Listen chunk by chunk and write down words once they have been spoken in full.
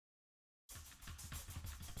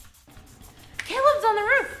Caleb's on the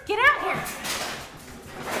roof. Get out here.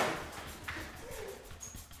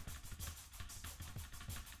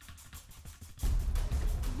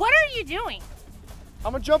 What are you doing?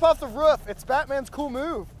 I'm gonna jump off the roof. It's Batman's cool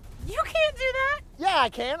move. You can't do that. Yeah, I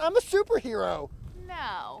can. I'm a superhero.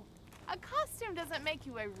 No, a costume doesn't make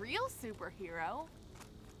you a real superhero.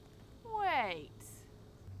 Wait,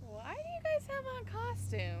 why do you guys have on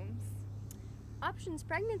costumes? Options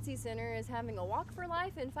Pregnancy Center is having a Walk for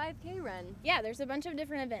Life and 5K run. Yeah, there's a bunch of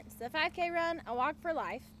different events. The 5K run, a Walk for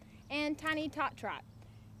Life, and Tiny Tot Trot.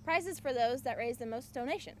 Prizes for those that raise the most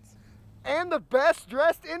donations. And the best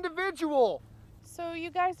dressed individual. So you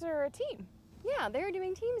guys are a team? Yeah, they're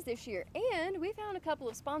doing teams this year, and we found a couple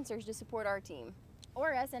of sponsors to support our team.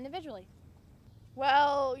 Or us individually.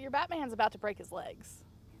 Well, your Batman's about to break his legs.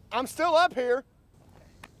 I'm still up here.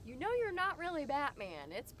 You know you're not really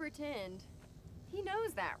Batman, it's pretend. He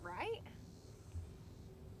knows that, right?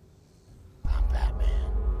 I'm Batman.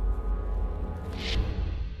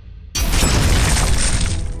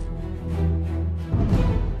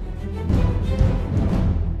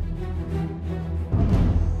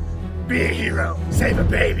 Be a hero. Save a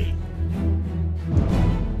baby.